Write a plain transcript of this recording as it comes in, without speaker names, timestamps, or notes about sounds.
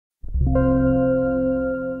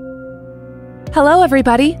Hello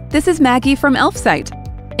everybody, this is Maggie from Elfsight.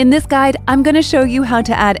 In this guide, I'm going to show you how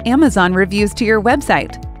to add Amazon reviews to your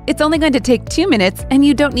website. It's only going to take 2 minutes and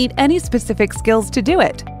you don't need any specific skills to do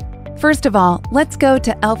it. First of all, let's go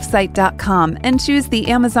to elfsight.com and choose the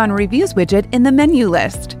Amazon Reviews widget in the menu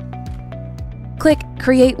list. Click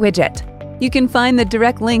Create Widget. You can find the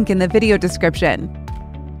direct link in the video description.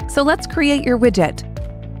 So let's create your widget.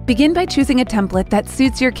 Begin by choosing a template that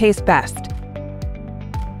suits your case best.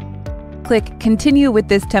 Click Continue with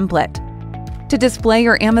this template. To display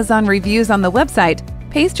your Amazon reviews on the website,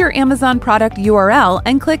 paste your Amazon product URL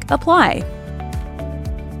and click Apply.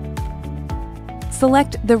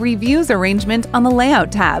 Select the Reviews arrangement on the Layout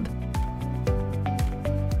tab.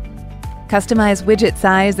 Customize widget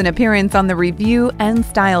size and appearance on the Review and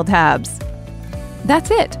Style tabs. That's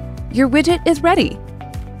it! Your widget is ready!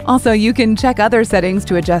 Also, you can check other settings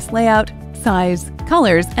to adjust layout, size,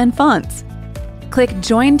 colors, and fonts. Click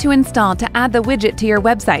Join to install to add the widget to your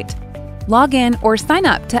website. Log in or sign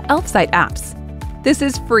up to Elfsight apps. This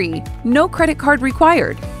is free, no credit card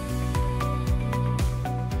required.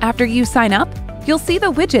 After you sign up, you'll see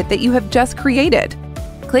the widget that you have just created.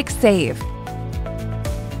 Click Save.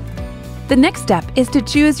 The next step is to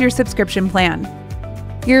choose your subscription plan.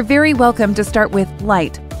 You're very welcome to start with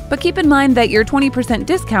Lite, but keep in mind that your 20%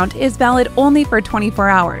 discount is valid only for 24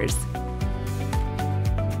 hours.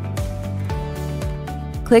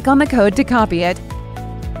 Click on the code to copy it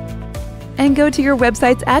and go to your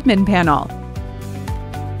website's admin panel.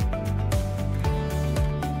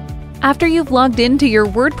 After you've logged into your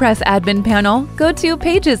WordPress admin panel, go to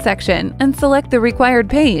Pages section and select the required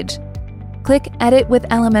page. Click Edit with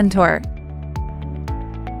Elementor.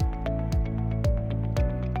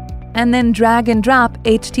 And then drag and drop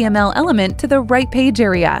HTML element to the right page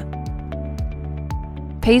area.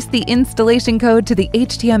 Paste the installation code to the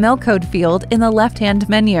HTML code field in the left-hand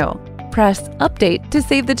menu. Press Update to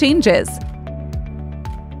save the changes.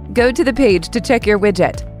 Go to the page to check your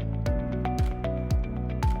widget.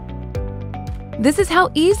 This is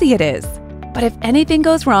how easy it is. But if anything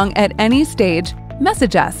goes wrong at any stage,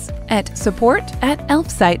 message us at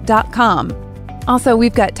support@elfsight.com. Also,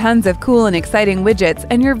 we've got tons of cool and exciting widgets,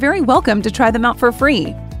 and you're very welcome to try them out for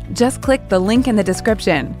free. Just click the link in the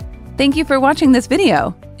description. Thank you for watching this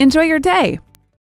video. Enjoy your day!